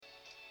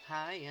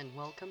Hi, and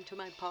welcome to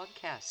my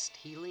podcast,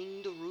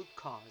 Healing the Root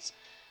Cause,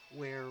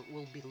 where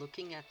we'll be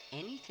looking at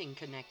anything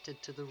connected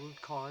to the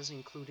root cause,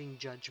 including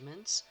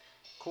judgments,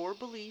 core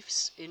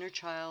beliefs, inner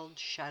child,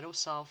 shadow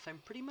self,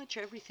 and pretty much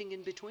everything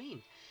in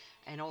between.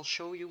 And I'll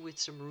show you with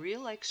some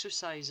real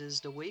exercises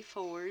the way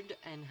forward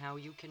and how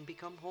you can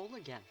become whole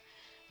again.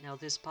 Now,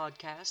 this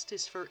podcast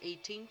is for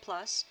 18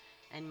 plus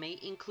and may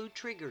include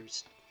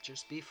triggers.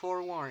 Just be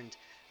forewarned.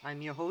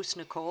 I'm your host,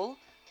 Nicole.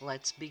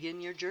 Let's begin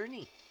your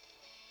journey.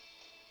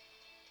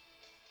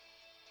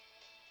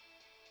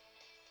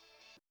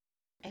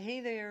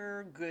 Hey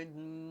there, good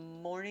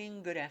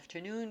morning, good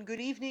afternoon, good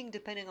evening,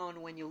 depending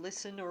on when you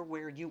listen or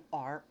where you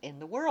are in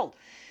the world.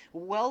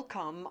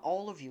 Welcome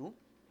all of you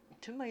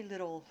to my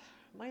little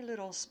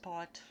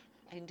spot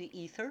in the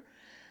ether.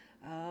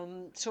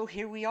 So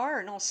here we are,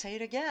 and I'll say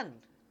it again.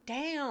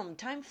 Damn,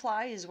 time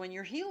flies when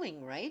you're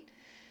healing, right?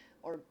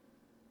 Or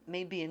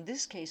maybe in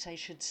this case, I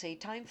should say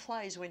time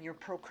flies when you're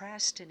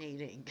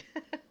procrastinating.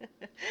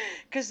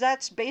 Because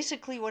that's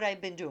basically what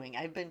I've been doing.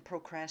 I've been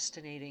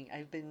procrastinating.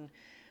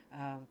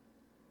 Um,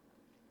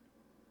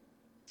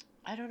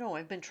 I don't know,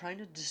 I've been trying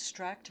to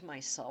distract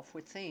myself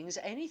with things,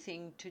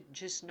 anything to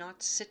just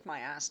not sit my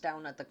ass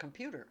down at the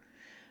computer.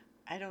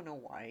 I don't know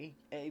why.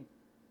 You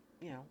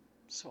know,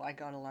 so I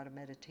got a lot of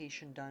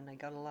meditation done. I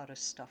got a lot of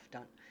stuff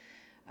done.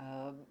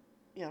 Um,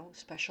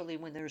 especially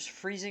when there's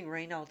freezing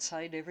rain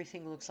outside,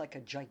 everything looks like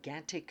a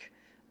gigantic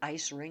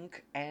ice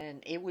rink,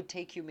 and it would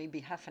take you maybe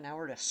half an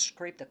hour to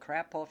scrape the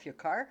crap off your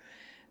car.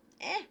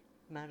 Eh,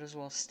 might as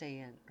well stay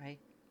in, right?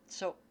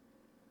 So,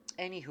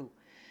 anywho,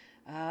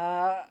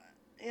 uh,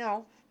 you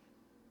know,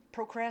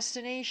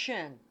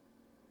 procrastination.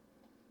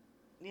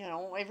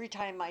 Every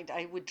time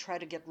I would try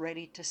to get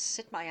ready to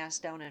sit my ass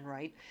down and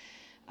write,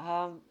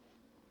 um,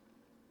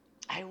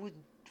 I would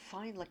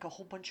find like a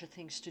whole bunch of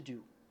things to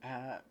do.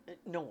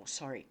 No,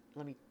 sorry,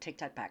 let me take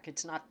that back.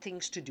 It's not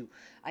things to do.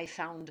 I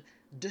found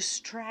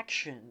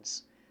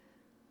distractions,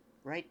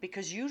 right?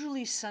 Because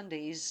usually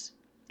Sundays,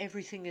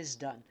 everything is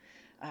done.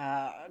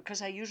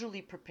 Because I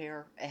usually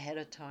prepare ahead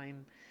of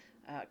time.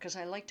 Because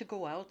I like to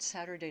go out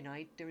Saturday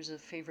night. There's a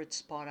favorite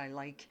spot I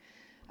like.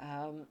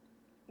 Um,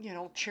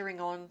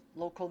 cheering on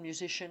local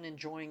musician,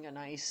 enjoying a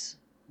nice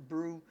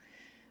brew,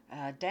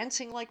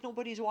 dancing like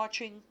nobody's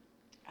watching,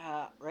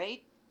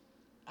 right?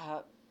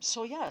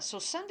 So yeah, so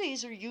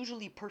Sundays are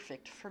usually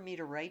perfect for me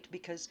to write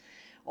because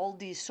all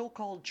these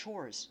so-called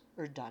chores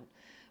are done.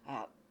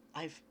 Uh,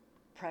 I've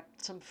prepped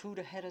some food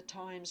ahead of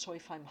time, so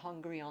if I'm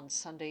hungry on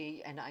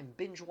Sunday and I'm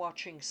binge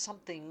watching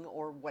something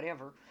or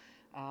whatever,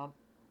 uh,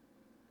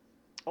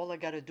 all I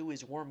gotta do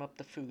is warm up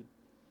the food,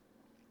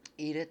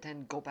 eat it,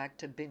 and go back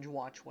to binge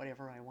watch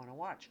whatever I want to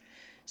watch.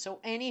 So,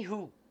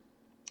 anywho,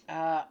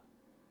 uh,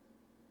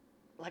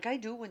 like I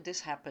do when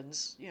this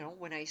happens,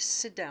 when I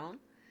sit down,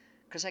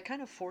 because I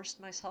kind of forced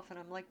myself and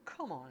I'm like,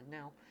 come on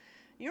now,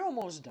 you're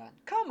almost done.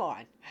 Come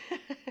on.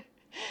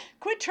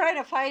 Quit trying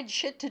to find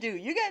shit to do.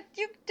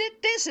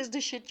 This is the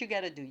shit you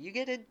gotta do. You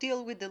gotta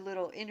deal with the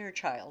little inner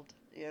child,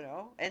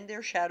 and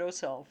their shadow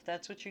self.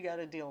 That's what you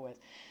gotta deal with.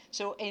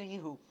 So,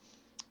 anywho,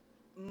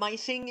 my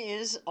thing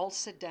is, I'll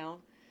sit down,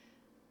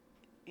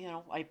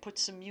 I put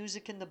some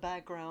music in the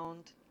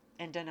background,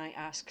 and then I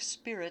ask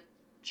Spirit,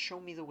 show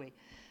me the way.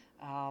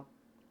 Uh,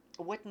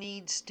 what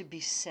needs to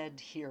be said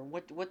here?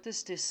 What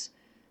does this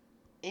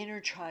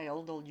inner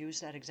child, I'll use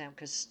that example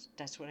because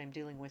that's what I'm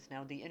dealing with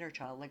now, the inner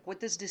child. Like,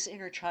 what does this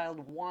inner child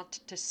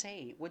want to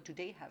say? What do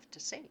they have to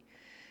say?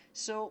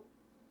 So,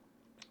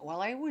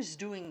 while I was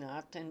doing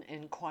that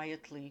and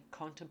quietly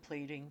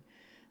contemplating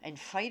and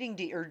fighting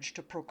the urge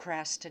to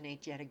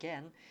procrastinate yet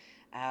again,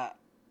 uh,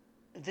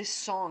 this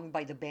song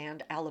by the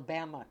band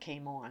Alabama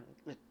came on,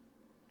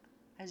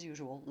 as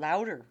usual,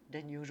 louder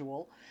than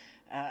usual.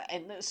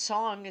 And the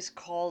song is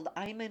called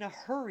I'm in a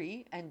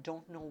Hurry and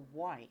Don't Know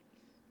Why.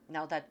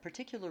 Now, that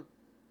particular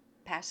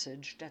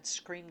passage that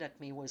screamed at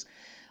me was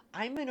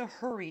I'm in a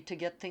hurry to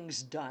get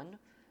things done.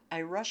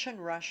 I rush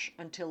and rush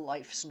until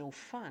life's no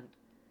fun.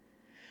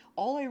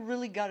 All I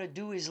really got to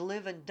do is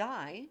live and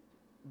die,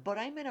 but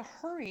I'm in a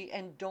hurry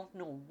and don't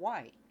know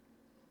why.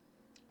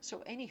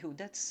 So, anywho,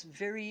 that's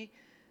very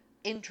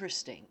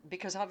interesting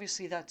because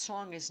obviously that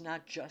song is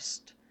not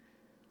just,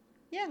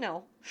 yeah,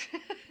 no,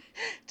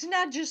 it's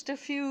not just a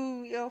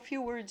few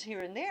words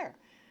here and there.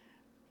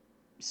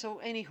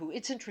 So, anywho,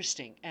 it's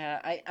interesting.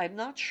 I'm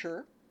not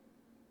sure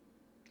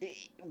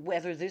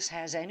whether this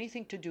has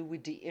anything to do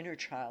with the inner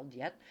child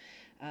yet,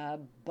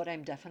 but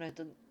I'm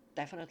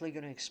definitely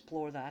going to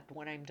explore that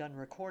when I'm done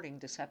recording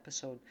this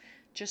episode,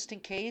 just in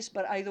case.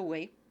 But either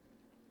way,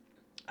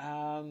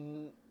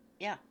 um,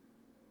 yeah,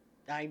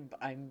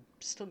 I'm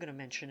still going to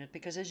mention it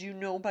because, as you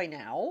know by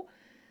now,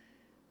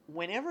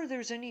 whenever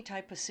there's any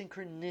type of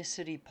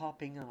synchronicity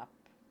popping up,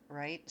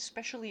 right,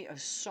 especially a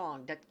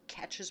song that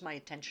catches my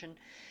attention,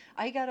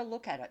 I got to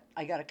look at it.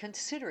 I got to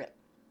consider it.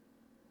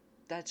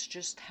 That's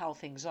just how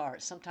things are.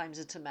 Sometimes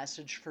it's a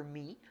message for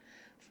me,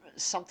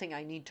 something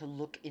I need to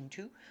look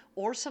into,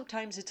 or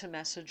sometimes it's a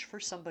message for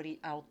somebody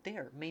out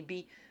there.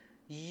 Maybe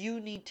You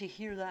need to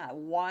hear that.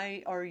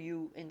 Why are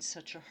you in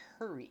such a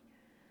hurry?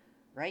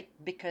 Right?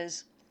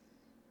 Because,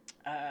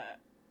 uh,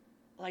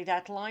 like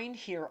that line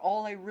here,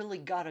 all I really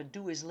gotta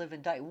do is live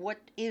and die. What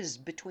is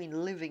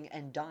between living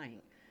and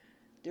dying?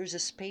 There's a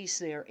space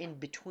there in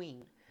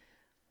between.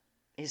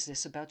 Is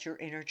this about your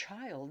inner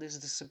child? Is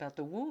this about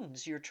the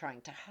wounds you're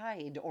trying to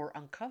hide or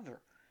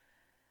uncover?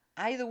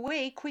 Either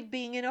way, quit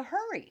being in a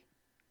hurry,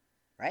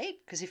 right?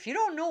 Because if you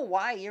don't know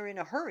why you're in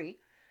a hurry,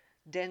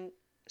 then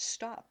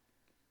stop,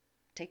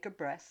 take a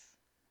breath,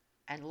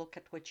 and look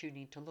at what you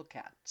need to look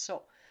at.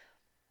 So,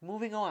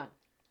 moving on.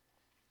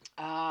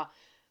 Uh,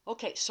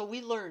 okay, so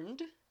we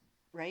learned,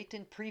 right,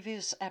 in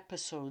previous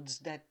episodes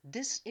that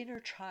this inner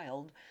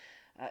child,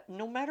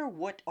 no matter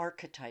what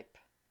archetype,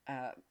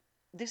 uh,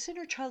 this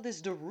inner child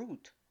is the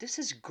root. This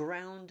is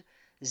ground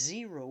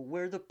zero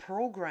where the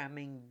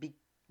programming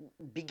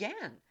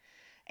began.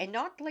 And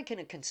not like in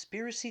a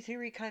conspiracy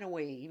theory kind of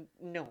way.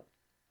 No.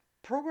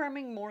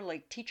 Programming more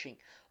like teaching,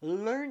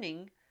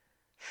 learning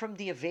from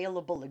the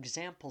available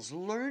examples,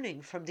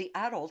 learning from the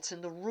adults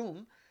in the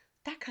room,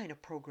 that kind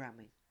of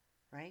programming,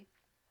 right?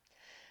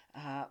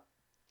 Uh,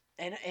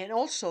 and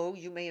also,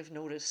 you may have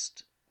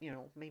noticed,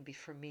 maybe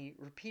from me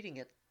repeating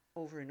it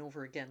over and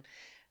over again,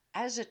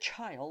 as a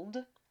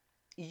child,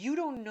 you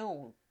don't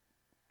know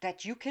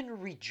that you can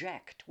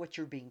reject what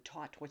you're being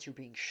taught, what you're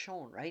being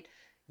shown, right?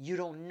 You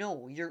don't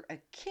know. You're a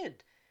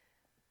kid.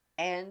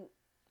 And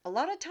a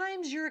lot of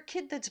times you're a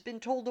kid that's been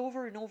told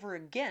over and over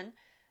again,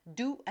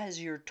 do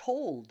as you're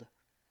told.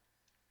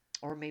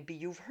 Or maybe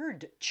you've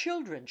heard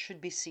children should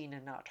be seen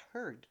and not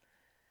heard.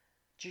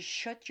 Just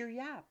shut your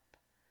yap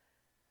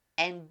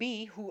and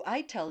be who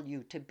I tell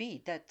you to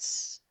be.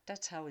 That's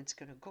how it's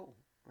going to go,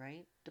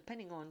 right?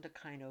 Depending on the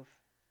kind of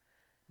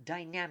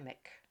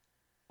dynamic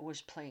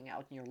was playing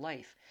out in your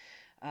life.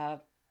 Uh,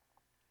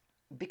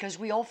 because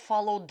we all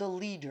followed the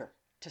leader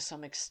to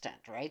some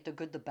extent, right? The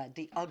good, the bad,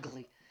 the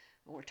ugly.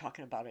 We're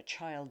talking about a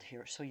child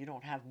here, so you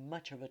don't have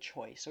much of a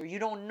choice, or you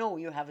don't know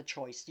you have a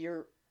choice.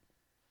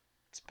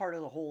 It's part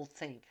of the whole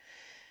thing.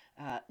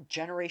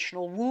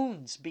 Generational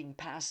wounds being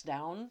passed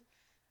down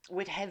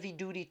with heavy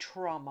duty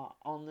trauma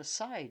on the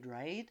side,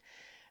 right?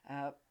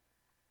 Uh,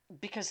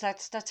 because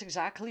that's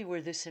exactly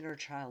where this inner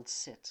child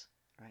sits,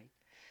 right?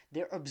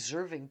 They're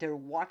observing, they're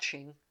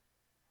watching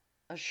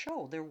a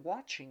show, they're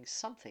watching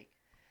something,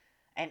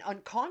 and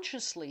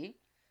unconsciously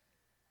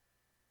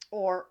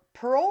or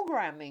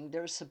programming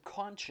their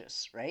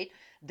subconscious, right?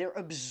 They're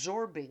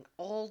absorbing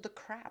all the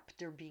crap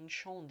they're being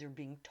shown, they're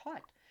being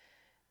taught.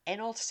 And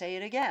I'll say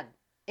it again,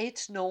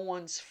 it's no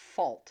one's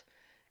fault.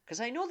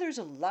 Because I know there's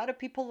a lot of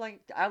people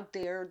like out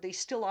there, they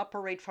still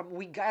operate from,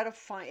 we gotta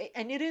find,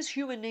 and it is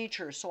human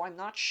nature, so I'm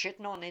not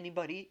shitting on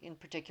anybody in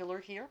particular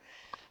here.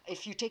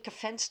 If you take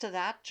offense to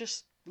that,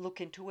 just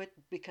look into it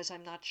because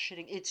I'm not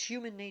shitting. It's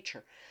human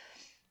nature.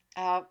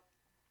 Uh,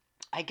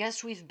 I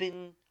guess we've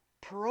been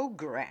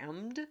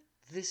programmed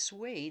this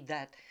way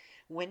that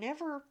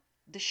whenever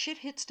the shit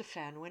hits the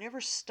fan, whenever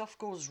stuff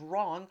goes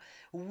wrong,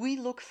 we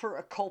look for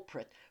a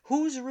culprit.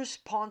 Who's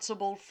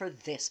responsible for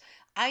this?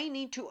 I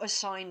need to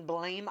assign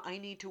blame. I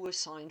need to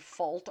assign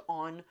fault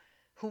on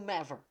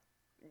whomever.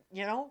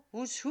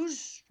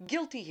 Who's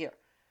guilty here,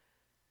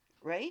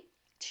 right?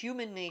 It's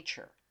human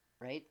nature,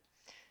 right?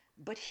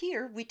 But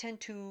here we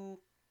tend to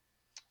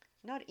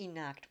not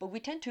enact, but we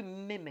tend to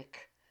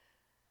mimic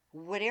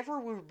whatever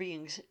we're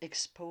being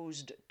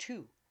exposed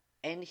to.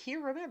 And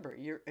here, remember,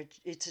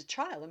 it's a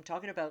child. I'm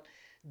talking about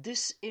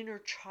this inner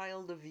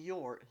child of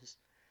yours,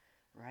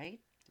 right?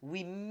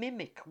 We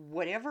mimic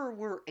whatever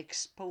we're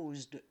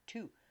exposed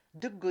to,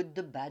 the good,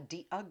 the bad,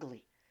 the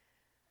ugly,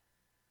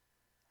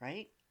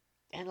 right?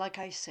 And like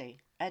I say,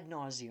 ad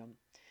nauseum,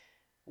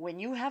 when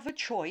you have a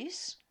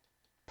choice,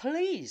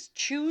 please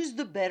choose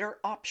the better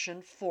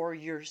option for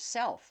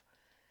yourself.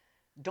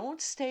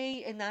 Don't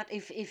stay in that.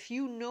 If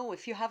you know,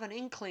 if you have an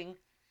inkling,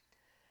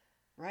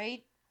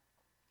 right,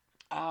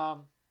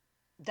 um,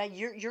 that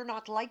you're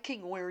not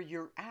liking where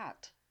you're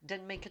at,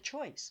 then make a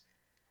choice.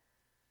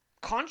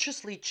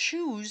 Consciously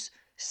choose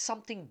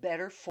something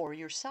better for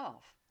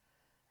yourself,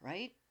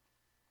 right?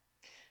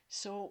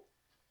 So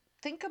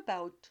think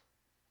about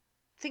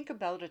think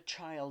about a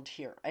child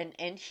here,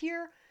 and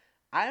here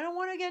I don't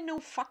want to get no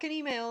fucking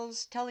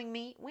emails telling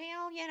me,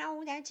 well,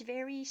 that's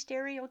very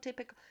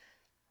stereotypical.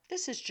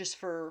 This is just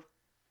for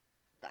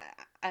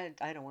I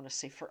don't want to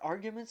say for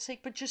argument's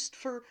sake, but just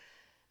for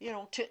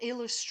to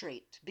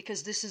illustrate,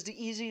 because this is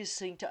the easiest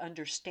thing to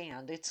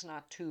understand. It's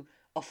not to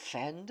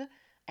offend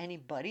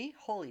anybody.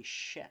 Holy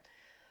shit.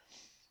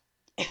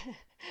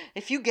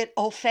 If you get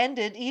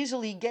offended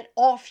easily, get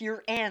off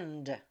your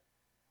end.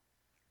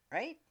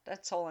 Right?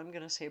 That's all I'm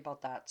going to say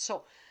about that.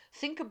 So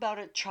think about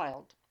a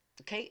child,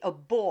 okay? A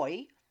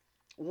boy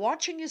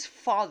watching his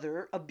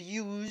father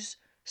abuse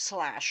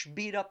slash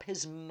beat up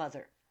his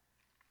mother.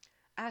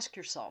 Ask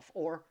yourself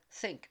or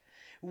think,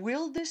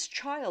 will this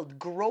child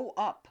grow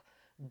up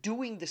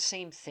doing the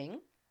same thing,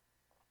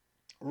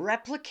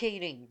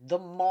 replicating the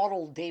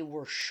model they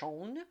were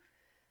shown,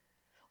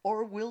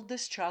 or will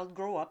this child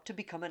grow up to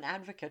become an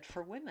advocate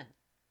for women?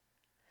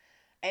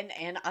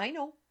 And I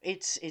know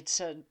it's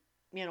a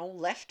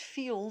left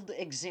field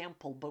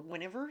example, but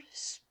whenever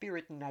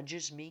spirit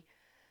nudges me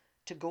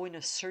to go in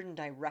a certain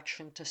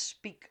direction to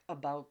speak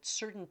about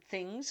certain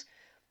things,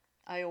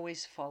 I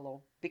always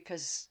follow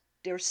because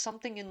there's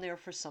something in there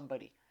for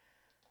somebody,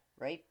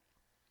 right?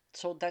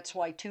 So that's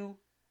why too,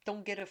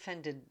 don't get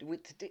offended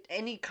with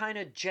any kind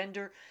of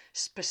gender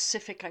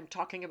specific I'm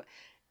talking about.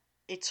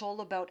 It's all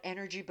about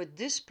energy, but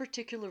this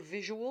particular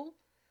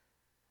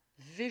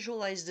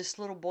visualize this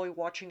little boy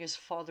watching his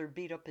father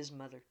beat up his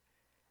mother.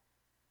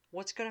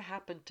 What's going to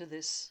happen to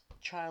this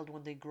child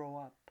when they grow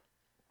up?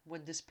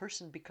 When this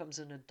person becomes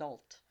an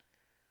adult?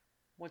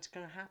 What's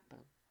going to happen?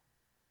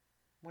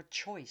 What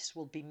choice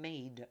will be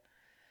made,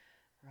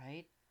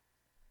 right?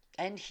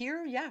 And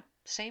here, yeah,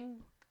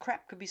 same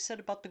crap could be said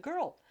about the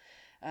girl.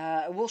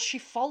 Will she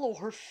follow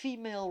her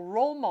female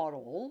role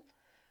model?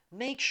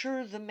 Make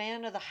sure the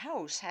man of the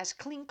house has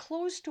clean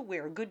clothes to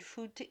wear, good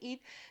food to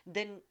eat.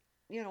 Then,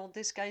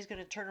 this guy's going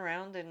to turn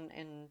around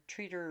and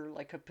treat her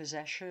like a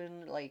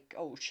possession, like,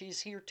 oh, she's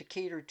here to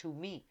cater to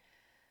me,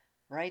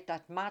 right?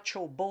 That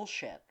macho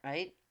bullshit,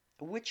 right?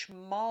 Which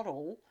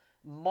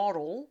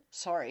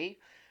sorry,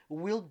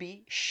 will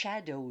be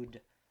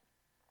shadowed.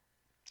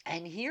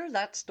 And here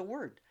that's the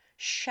word.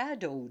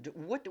 Shadowed.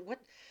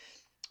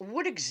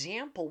 What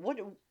example?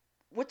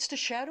 What's the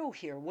shadow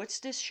here? What's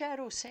this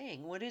shadow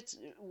saying? What is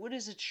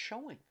it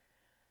showing?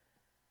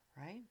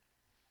 Right?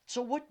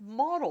 So what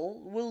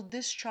model will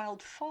this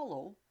child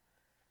follow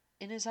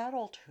in his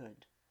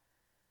adulthood?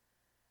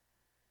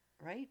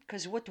 Right?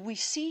 Because what we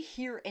see,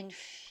 hear, and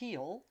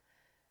feel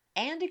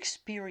and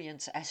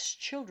experience as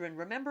children,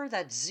 remember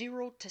that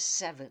 0 to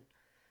 7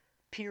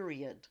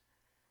 period,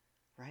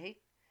 right?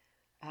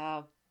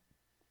 Uh,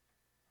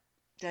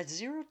 that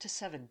 0 to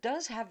 7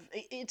 does have,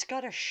 it's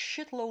got a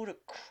shitload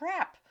of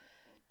crap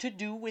to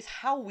do with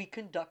how we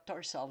conduct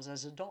ourselves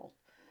as adults.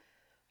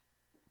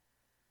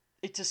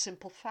 It's a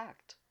simple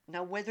fact.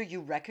 Now, whether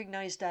you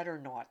recognize that or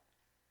not,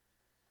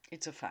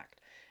 it's a fact.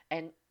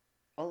 And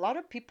a lot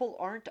of people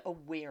aren't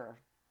aware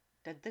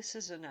that this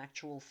is an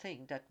actual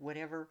thing, that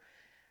whatever,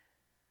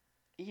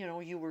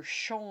 you were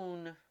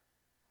shown,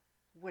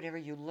 whatever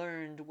you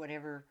learned,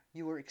 whatever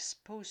you were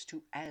exposed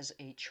to as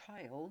a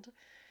child,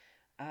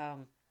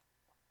 um,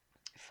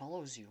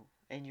 follows you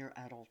in your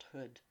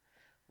adulthood,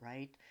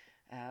 right?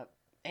 Uh,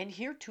 and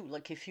here too,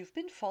 like if you've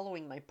been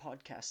following my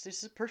podcast, this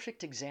is a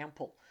perfect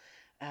example.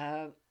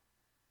 Uh,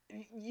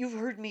 you've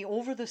heard me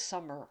over the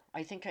summer.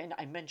 I think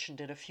I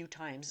mentioned it a few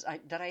times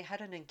that I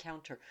had an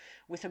encounter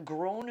with a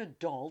grown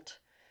adult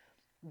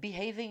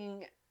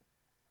behaving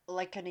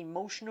like an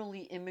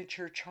emotionally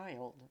immature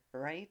child,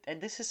 right? And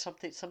this is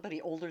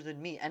somebody older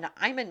than me, and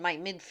I'm in my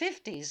mid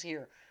 50s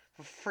here,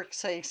 for frick's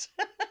sakes,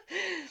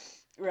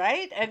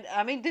 right? And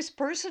I mean, this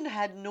person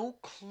had no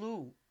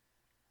clue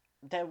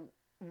that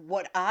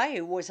what I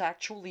was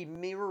actually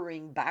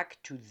mirroring back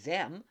to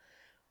them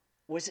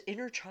was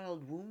inner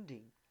child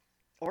wounding,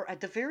 or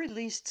at the very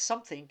least,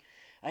 something.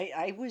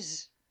 I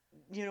was,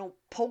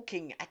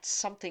 poking at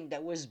something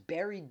that was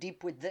buried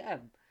deep with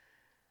them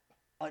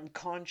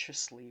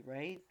unconsciously,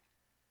 right?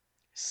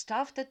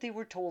 Stuff that they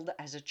were told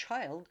as a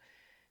child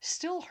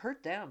still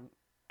hurt them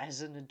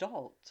as an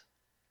adult,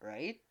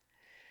 right?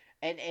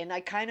 And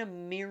I kind of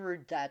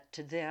mirrored that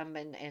to them,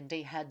 and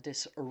they had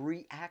this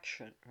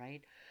reaction,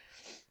 right?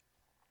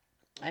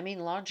 I mean,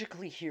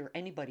 logically here,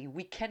 anybody,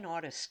 we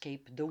cannot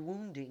escape the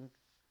wounding,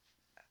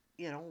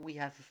 we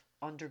have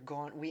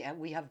undergone,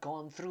 we have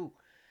gone through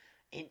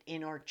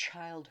in our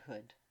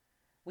childhood.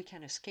 We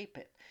can't escape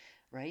it,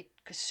 right?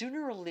 Because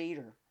sooner or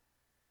later,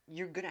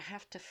 you're going to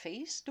have to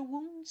face the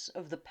wounds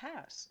of the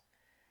past,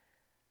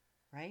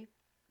 right?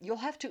 You'll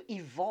have to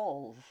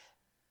evolve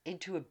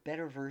into a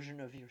better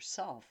version of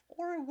yourself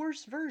or a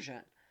worse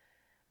version.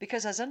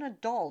 Because as an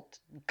adult,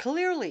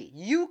 clearly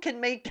you can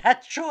make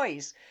that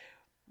choice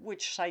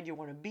which side you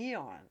want to be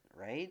on,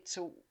 right?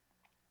 So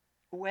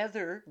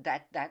whether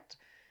that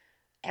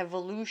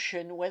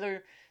evolution,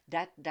 whether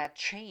that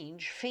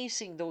change,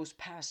 facing those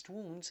past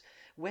wounds,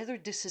 whether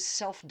this is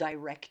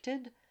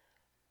self-directed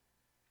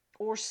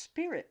or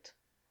spirit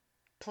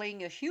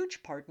playing a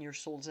huge part in your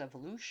soul's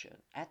evolution,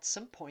 at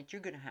some point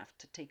you're going to have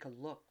to take a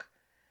look,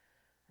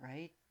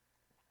 right?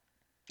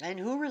 And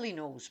who really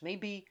knows?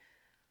 Maybe,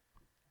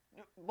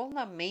 well,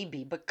 not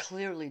maybe, but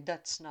clearly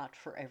that's not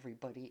for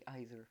everybody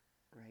either,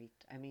 right?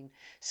 I mean,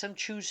 some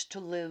choose to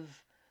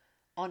live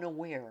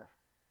unaware,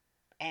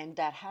 and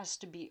that has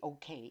to be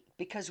okay,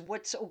 because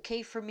what's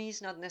okay for me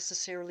is not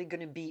necessarily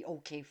going to be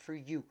okay for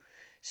you.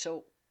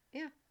 So,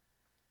 yeah,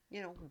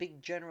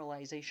 big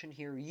generalization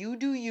here. You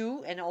do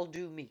you, and I'll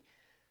do me.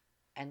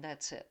 And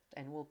that's it.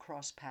 And we'll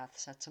cross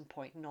paths at some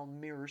point, and I'll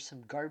mirror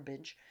some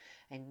garbage,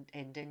 and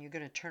then you're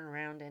going to turn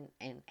around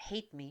and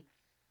hate me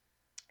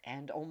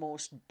and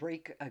almost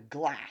break a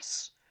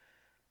glass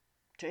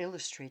to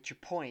illustrate your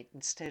point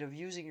instead of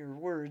using your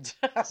words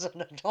as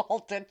an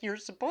adult that you're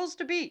supposed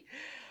to be.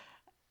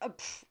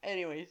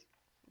 Anyways,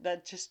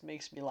 that just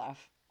makes me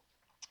laugh.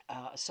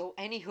 So,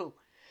 anywho,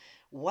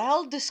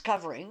 while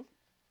discovering,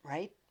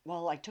 right,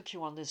 well, I took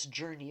you on this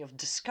journey of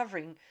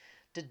discovering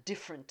the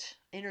different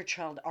inner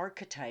child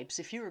archetypes.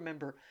 If you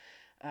remember,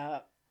 uh,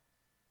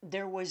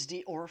 there was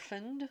the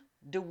orphaned,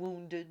 the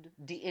wounded,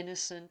 the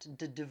innocent,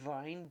 the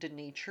divine, the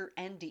nature,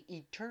 and the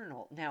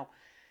eternal. Now,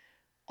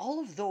 all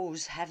of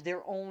those have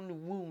their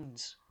own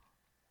wounds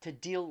to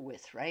deal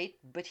with, right?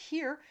 But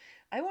here,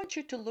 I want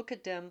you to look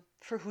at them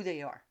for who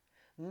they are.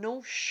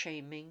 No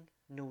shaming,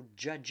 no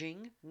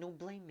judging, no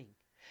blaming.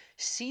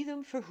 See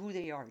them for who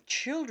they are.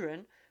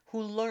 Children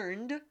who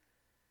learned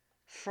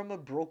from a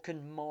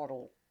broken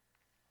model,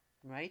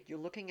 right? You're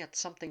looking at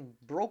something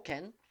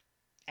broken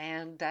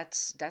and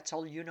that's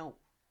all you know.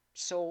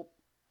 So,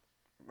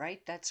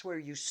 right? That's where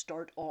you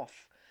start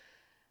off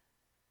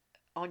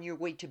on your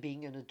way to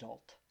being an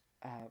adult.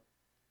 Uh,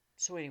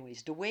 so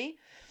anyways, the way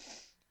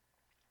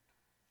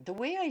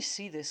I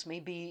see this,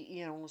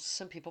 maybe,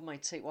 some people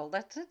might say, well,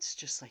 that's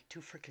just like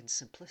too freaking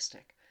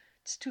simplistic.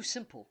 It's too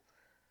simple.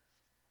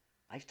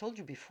 I've told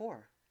you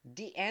before.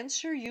 The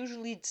answer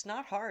usually it's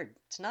not hard.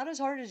 It's not as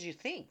hard as you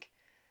think.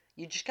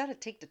 You just got to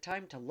take the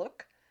time to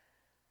look,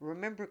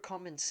 remember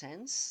common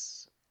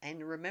sense,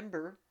 and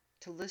remember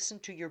to listen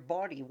to your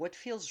body. What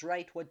feels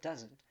right, what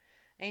doesn't.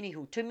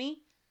 Anywho, to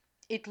me,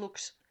 it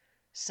looks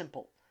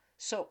simple.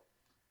 So,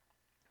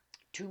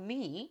 to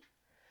me,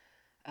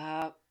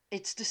 uh,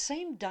 it's the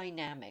same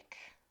dynamic,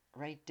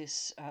 right?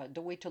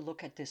 The way to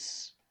look at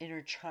this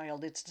inner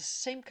child, it's the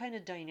same kind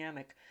of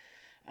dynamic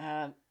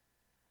uh,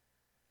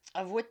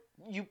 of what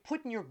you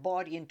put in your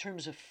body in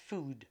terms of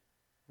food,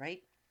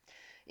 right?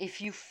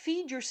 If you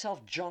feed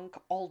yourself junk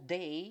all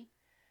day,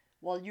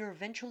 well, you're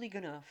eventually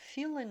gonna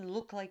feel and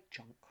look like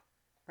junk,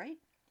 right?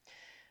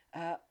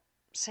 Uh,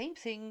 Same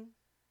thing.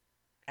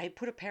 I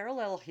put a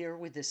parallel here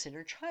with this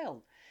inner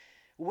child.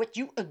 What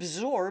you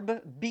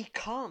absorb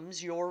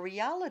becomes your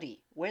reality,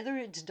 whether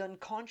it's done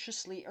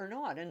consciously or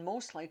not. And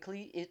most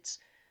likely it's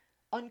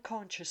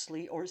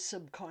unconsciously or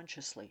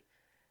subconsciously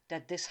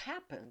that this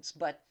happens.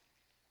 But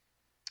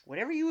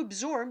whatever you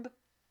absorb,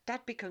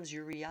 that becomes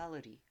your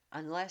reality,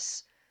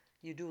 unless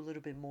you do a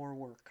little bit more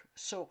work.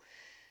 So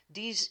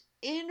these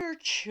inner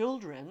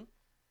children,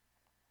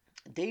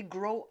 they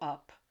grow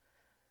up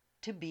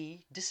to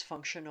be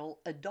dysfunctional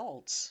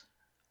adults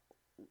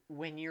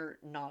when you're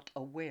not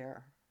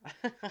aware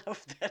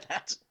of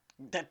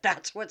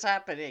that's what's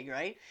happening,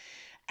 right?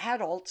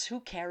 Adults who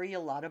carry a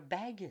lot of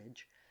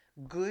baggage,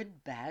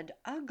 good, bad,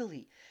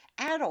 ugly.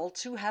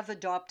 Adults who have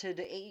adopted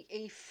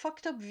a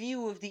fucked up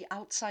view of the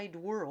outside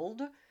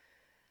world.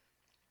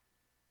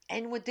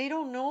 And what they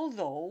don't know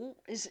though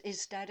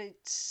is that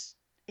it's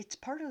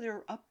part of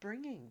their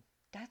upbringing.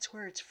 That's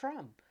where it's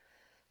from.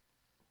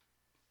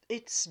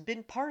 It's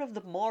been part of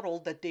the model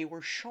that they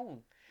were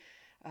shown.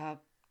 Uh,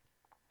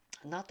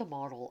 Not the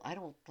model. I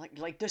don't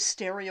like the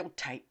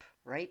stereotype,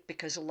 right?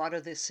 Because a lot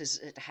of this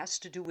it has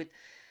to do with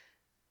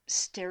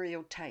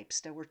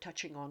stereotypes that we're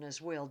touching on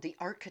as well. The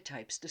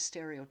archetypes, the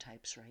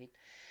stereotypes, right?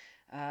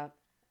 Uh,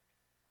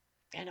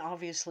 and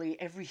obviously,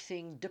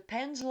 everything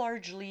depends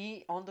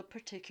largely on the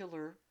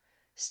particular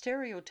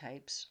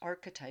stereotypes,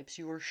 archetypes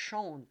you are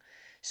shown.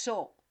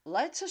 So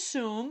let's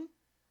assume,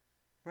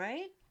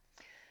 right,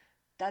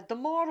 that the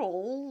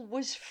model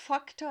was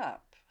fucked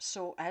up.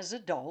 So as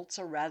adults,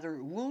 or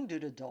rather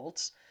wounded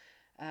adults,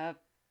 uh,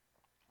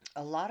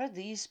 a lot of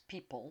these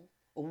people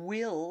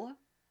will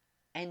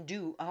and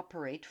do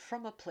operate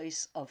from a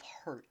place of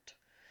hurt.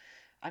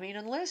 I mean,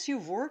 unless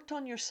you've worked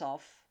on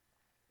yourself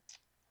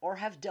or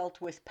have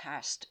dealt with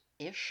past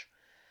ish,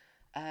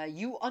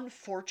 you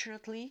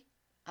unfortunately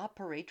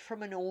operate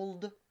from an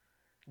old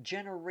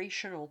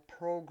generational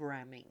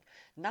programming,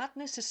 not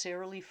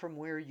necessarily from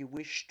where you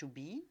wish to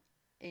be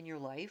in your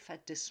life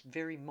at this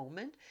very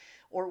moment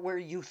or where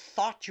you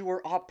thought you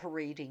were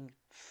operating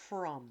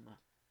from.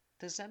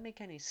 Does that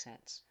make any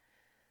sense?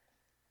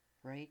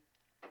 Right?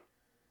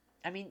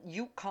 I mean,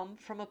 you come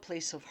from a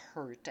place of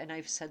hurt, and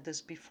I've said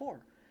this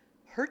before.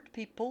 Hurt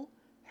people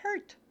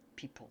hurt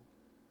people,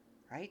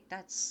 right?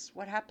 That's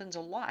what happens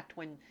a lot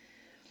when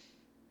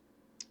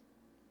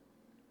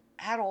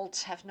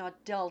adults have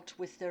not dealt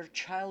with their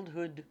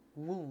childhood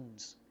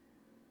wounds.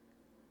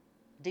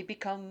 They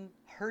become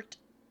hurt,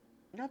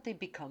 not they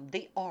become,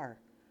 they are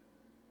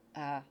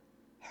uh,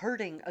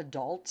 hurting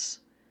adults,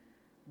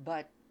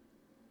 but,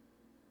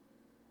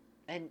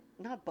 and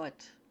not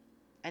but,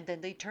 and then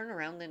they turn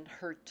around and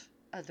hurt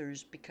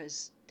others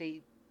because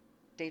they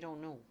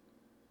don't know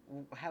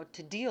how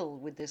to deal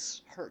with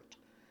this hurt.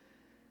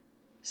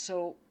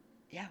 So,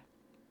 yeah,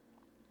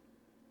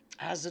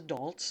 as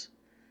adults,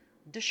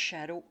 the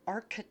shadow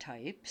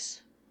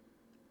archetypes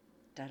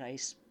that I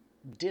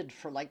did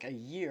for like a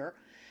year,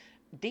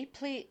 they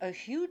play a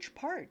huge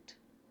part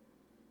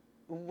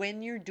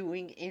when you're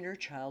doing inner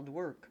child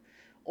work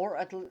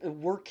or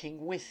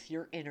working with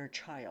your inner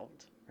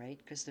child, right?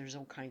 Because there's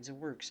all kinds of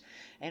works.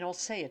 And I'll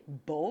say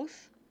it,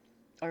 both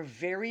are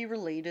very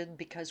related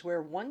because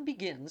where one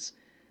begins,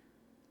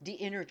 the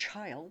inner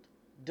child,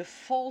 the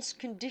false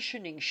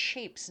conditioning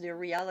shapes their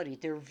reality,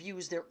 their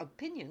views, their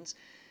opinions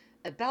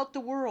about the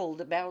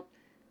world, about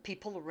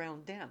people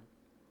around them.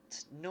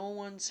 fault. No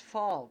one's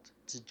fault.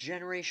 It's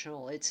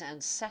generational, it's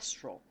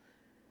ancestral,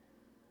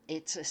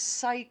 it's a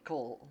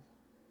cycle,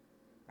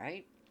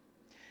 right?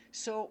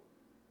 So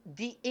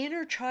the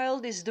inner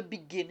child is the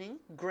beginning,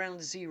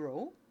 ground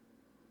zero,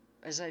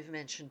 as I've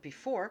mentioned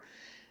before,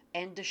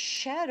 and the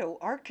shadow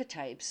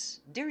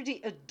archetypes, they're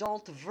the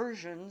adult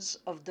versions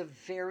of the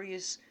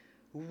various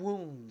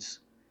wounds,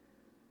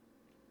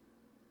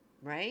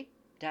 right?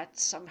 That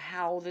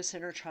somehow this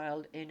inner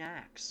child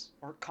enacts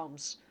or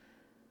comes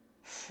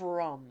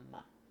from,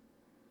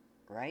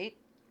 right?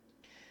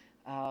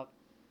 Uh,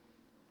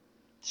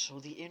 so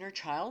the inner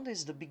child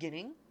is the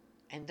beginning,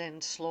 and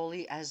then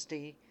slowly as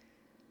they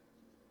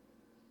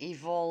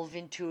evolve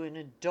into an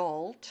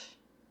adult,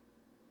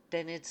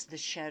 then it's the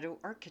shadow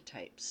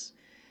archetypes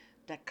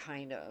that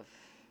kind of.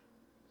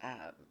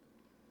 Um,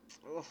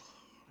 oh,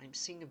 I'm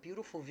seeing a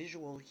beautiful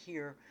visual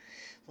here,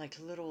 like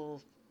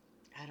little,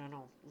 I don't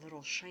know,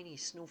 little shiny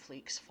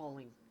snowflakes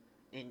falling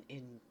in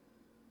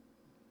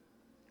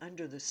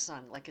under the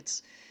sun. Like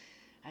it's,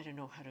 I don't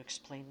know how to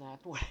explain that.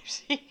 What I'm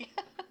seeing,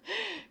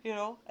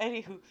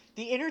 Anywho,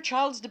 the inner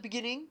child's the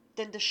beginning,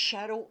 then the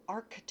shadow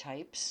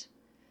archetypes,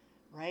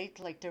 right?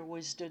 Like there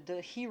was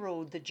the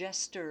hero, the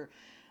jester,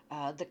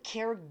 the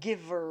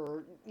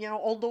caregiver,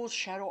 all those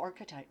shadow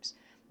archetypes.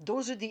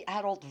 Those are the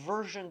adult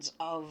versions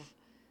of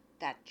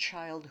that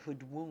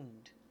childhood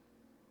wound,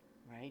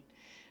 right?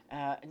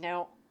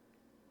 Now,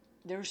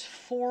 there's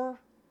four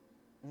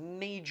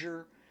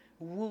major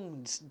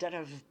wounds that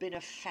have been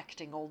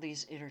affecting all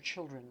these inner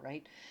children,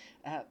 right?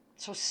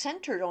 So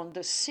centered on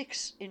the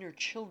six inner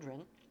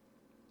children,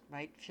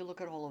 right? If you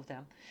look at all of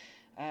them,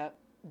 uh,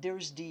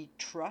 there's the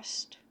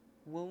trust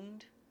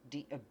wound,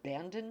 the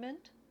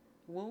abandonment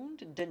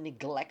wound, the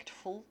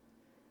neglectful,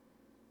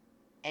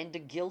 and the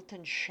guilt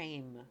and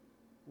shame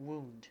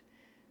wound.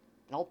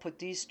 And I'll put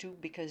these two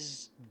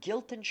because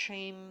guilt and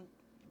shame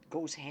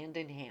goes hand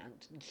in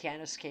hand. You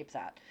can't escape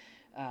that,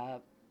 uh,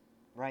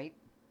 right?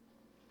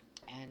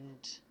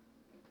 And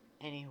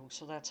anywho,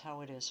 so that's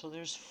how it is. So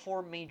there's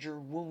four major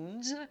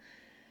wounds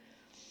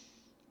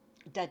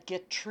that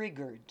get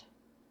triggered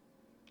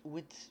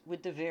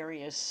with the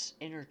various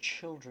inner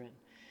children.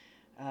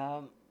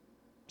 Um,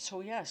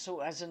 so yeah,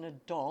 so as an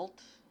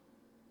adult,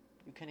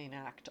 you can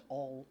enact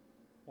all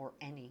or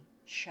any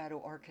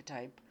shadow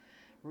archetype,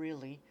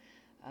 really.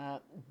 Uh,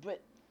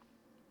 but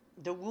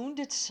the wound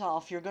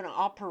itself, you're going to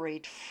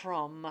operate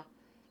from,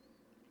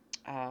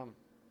 um,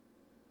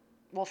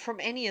 well, from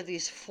any of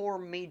these four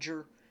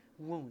major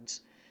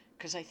wounds,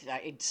 because I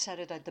said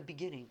it at the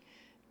beginning.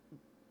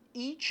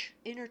 Each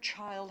inner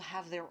child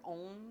have their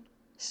own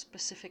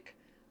specific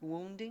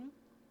wounding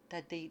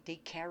that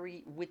they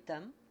carry with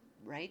them,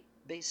 right?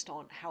 Based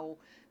on how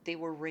they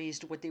were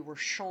raised, what they were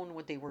shown,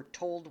 what they were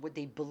told, what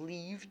they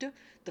believed,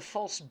 the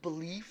false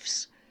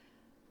beliefs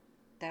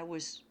that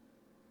was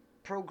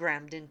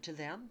programmed into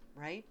them,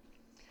 right?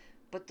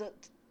 But the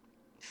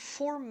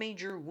four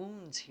major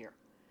wounds here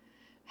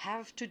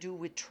have to do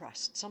with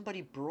trust.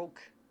 Somebody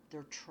broke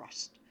their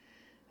trust.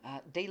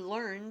 They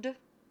learned,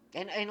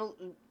 and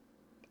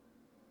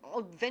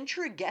I'll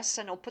venture a guess,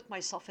 and I'll put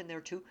myself in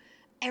there too.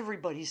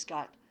 Everybody's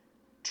got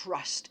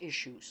trust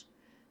issues.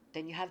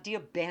 Then you have the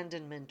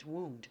abandonment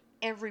wound.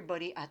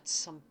 Everybody at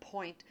some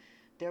point,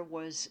 there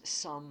was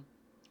some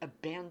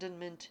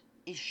abandonment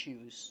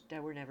issues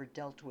that were never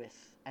dealt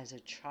with as a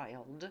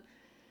child.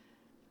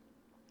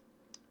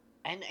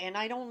 And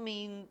I don't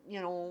mean,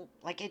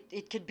 like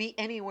it could be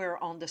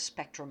anywhere on the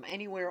spectrum,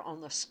 anywhere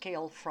on the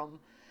scale from,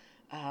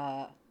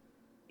 uh,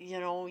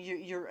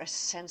 you're a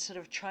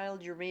sensitive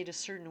child, you're made a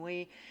certain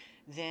way,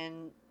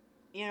 then,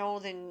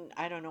 then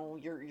I don't know,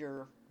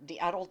 you're the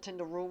adult in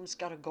the room's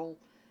got to go,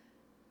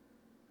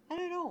 I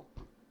don't know,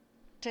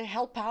 to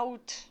help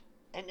out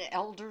an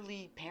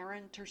elderly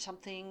parent or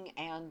something,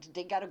 and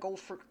they got to go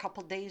for a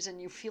couple days,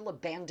 and you feel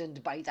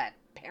abandoned by that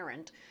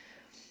parent,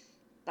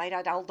 by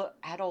that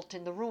adult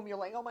in the room. You're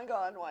like, oh my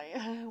God, why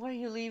are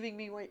you leaving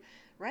me? Why,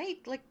 right?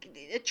 Like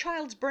a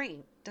child's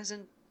brain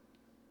doesn't.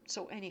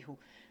 So anywho,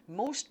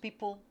 most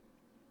people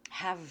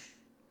have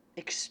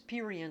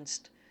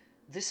experienced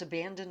this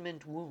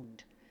abandonment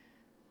wound,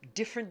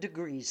 different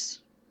degrees,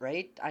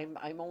 right?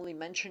 I'm only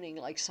mentioning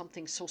like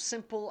something so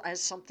simple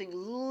as something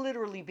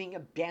literally being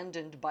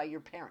abandoned by your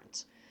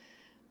parents,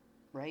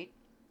 right?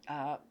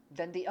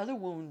 Then the other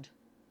wound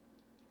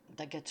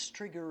that gets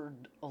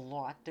triggered a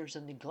lot, there's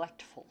a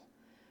neglectful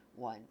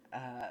one.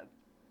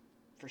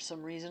 For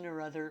some reason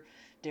or other,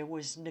 there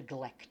was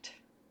neglect,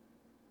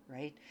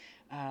 right?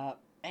 Uh,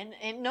 and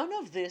none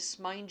of this,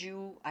 mind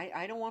you,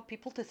 I don't want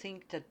people to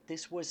think that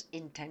this was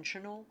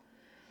intentional,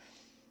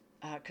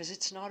 because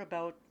it's not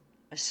about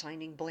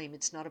assigning blame.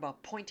 It's not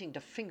about pointing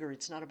the finger.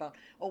 It's not about,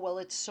 oh, well,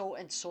 it's so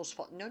and so's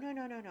fault. No, no,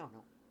 no, no, no,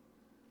 no.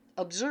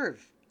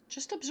 Observe.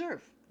 Just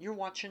observe. You're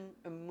watching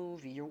a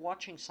movie. You're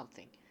watching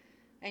something.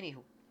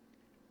 Anywho,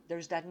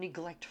 there's that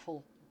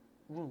neglectful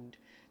wound.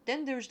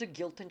 Then there's the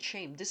guilt and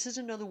shame. This is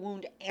another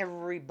wound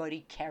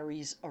everybody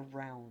carries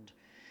around.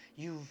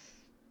 You've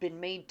been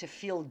made to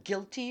feel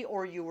guilty,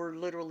 or you were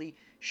literally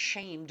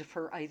shamed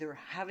for either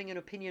having an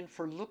opinion,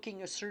 for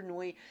looking a certain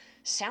way,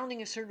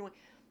 sounding a certain way.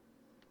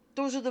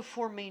 Those are the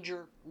four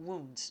major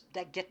wounds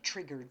that get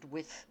triggered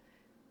with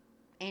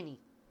any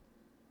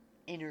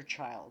inner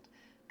child: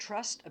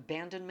 trust,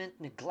 abandonment,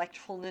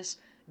 neglectfulness,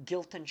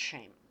 guilt, and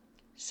shame.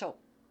 So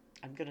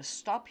I'm going to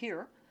stop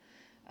here.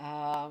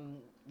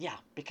 Yeah,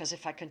 because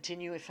if I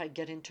continue, if I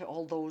get into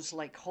all those,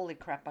 like, holy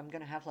crap, I'm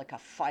going to have like a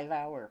 5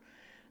 hour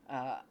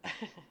uh,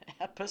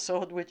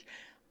 episode, which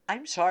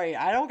I'm sorry,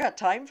 I don't got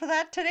time for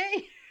that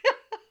today.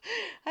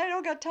 I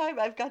don't got time.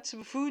 I've got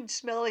some food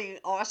smelling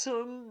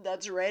awesome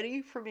that's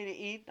ready for me to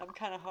eat. I'm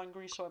kind of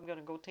hungry, so I'm going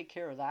to go take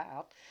care of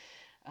that.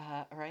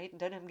 Right?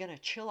 Then I'm going to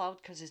chill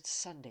out because it's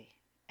Sunday.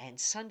 And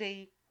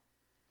Sunday,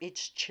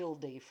 it's chill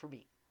day for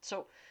me.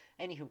 So,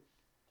 anywho,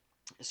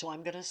 so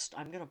I'm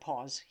gonna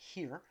pause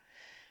here.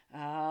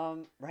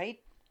 Right?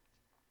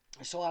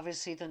 So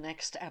obviously the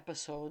next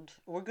episode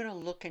we're gonna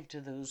look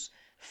into those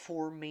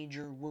four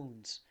major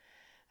wounds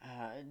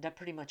that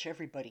pretty much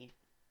everybody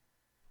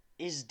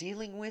is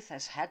dealing with,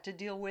 has had to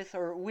deal with,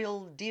 or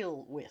will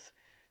deal with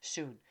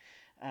soon.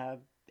 Uh,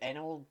 and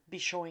I'll be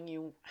showing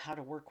you how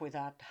to work with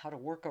that, how to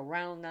work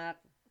around that,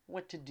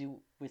 what to do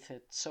with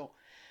it. So,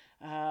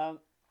 uh,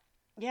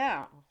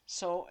 yeah.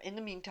 So in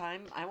the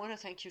meantime, I want to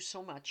thank you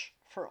so much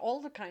for all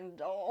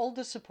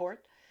the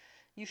support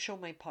you show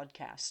my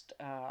podcast.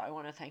 I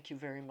want to thank you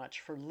very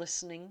much for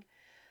listening,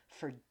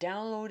 for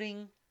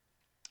downloading,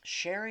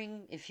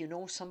 sharing. If you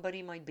know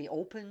somebody might be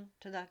open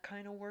to that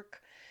kind of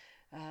work,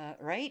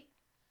 right?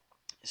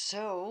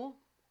 So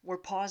we're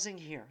pausing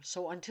here.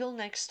 So until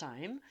next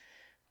time,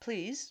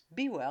 please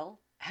be well,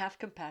 have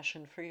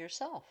compassion for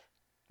yourself.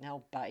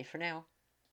 Now, bye for now.